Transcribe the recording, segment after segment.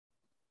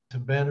It's a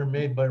banner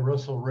made by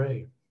Russell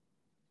Wray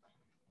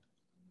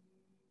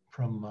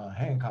from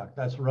Hancock.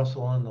 That's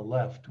Russell on the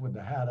left with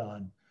the hat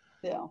on.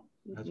 Yeah.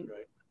 That's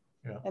right.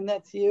 Yeah. And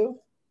that's you?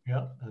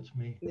 Yeah, that's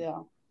me. Yeah.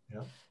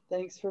 Yeah.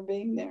 Thanks for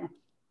being there.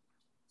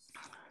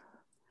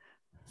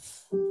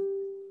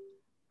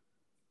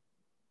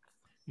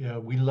 Yeah,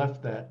 we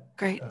left that.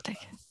 Great.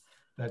 Thank you.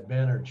 That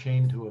banner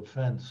chained to a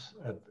fence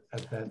at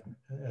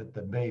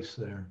the base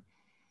there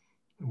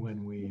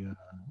when we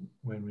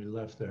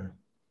left there.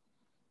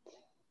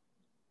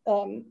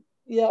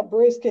 Yeah,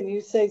 Bruce, can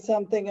you say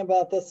something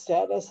about the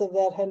status of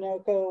that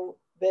Hanoko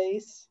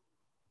base?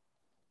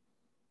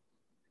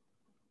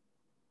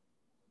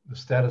 The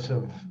status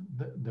of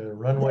the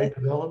runway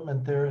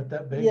development there at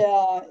that base?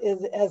 Yeah,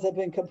 has it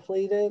been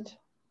completed?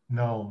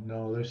 No,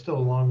 there's still a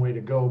long way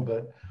to go,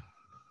 but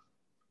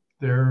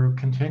they're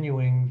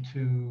continuing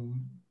to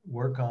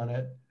work on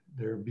it.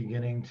 They're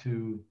beginning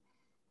to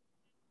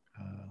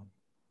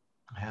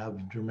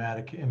have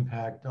dramatic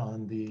impact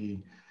on the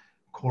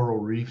coral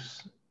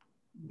reefs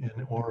in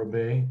Oura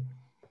Bay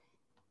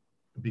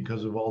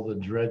because of all the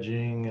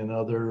dredging and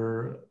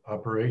other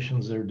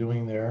operations they're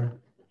doing there.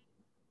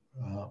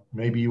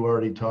 Maybe you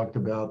already talked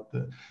about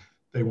that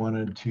they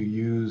wanted to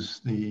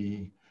use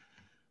the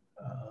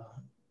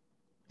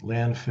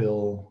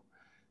landfill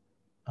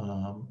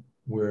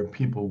where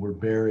people were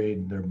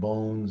buried, their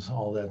bones,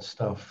 all that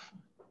stuff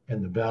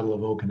in the Battle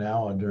of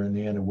Okinawa during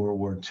the end of World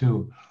War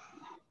II.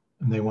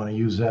 And they want to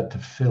use that to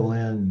fill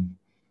in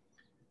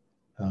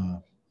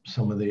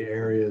some of the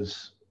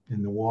areas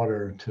in the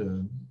water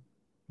to,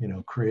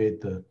 create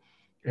the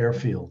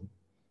airfield.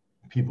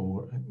 People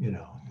were,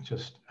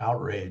 just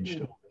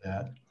outraged over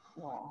that.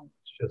 Wow.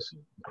 It's just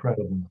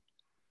incredible.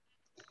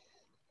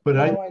 But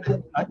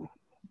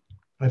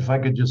if I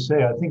could just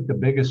say, I think the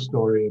biggest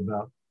story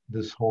about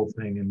this whole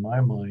thing in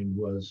my mind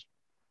was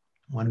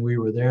when we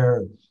were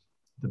there,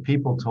 the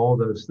people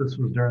told us, this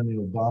was during the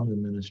Obama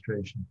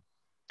administration,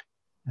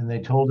 and they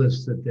told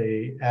us that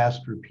they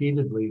asked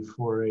repeatedly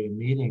for a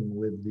meeting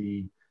with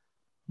the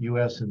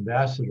US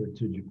ambassador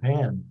to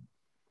Japan.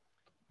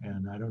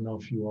 And I don't know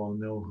if you all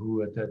know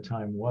who at that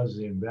time was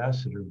the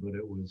ambassador, but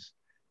it was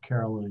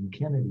Caroline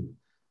Kennedy.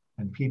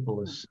 And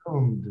people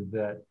assumed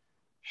that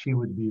she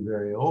would be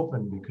very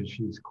open because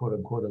she's quote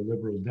unquote a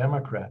liberal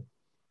Democrat.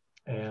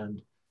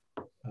 And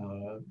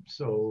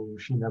so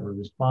she never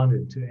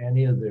responded to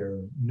any of their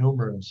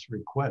numerous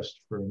requests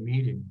for a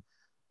meeting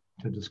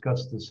to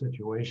discuss the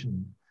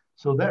situation.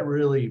 So that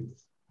really,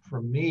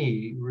 for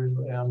me,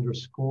 really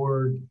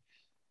underscored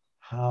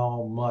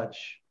how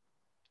much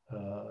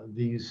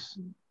these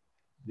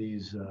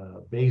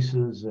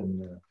bases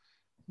and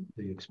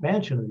the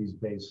expansion of these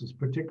bases,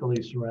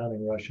 particularly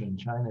surrounding Russia and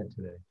China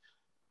today,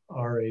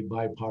 are a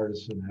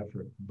bipartisan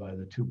effort by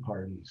the two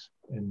parties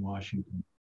in Washington.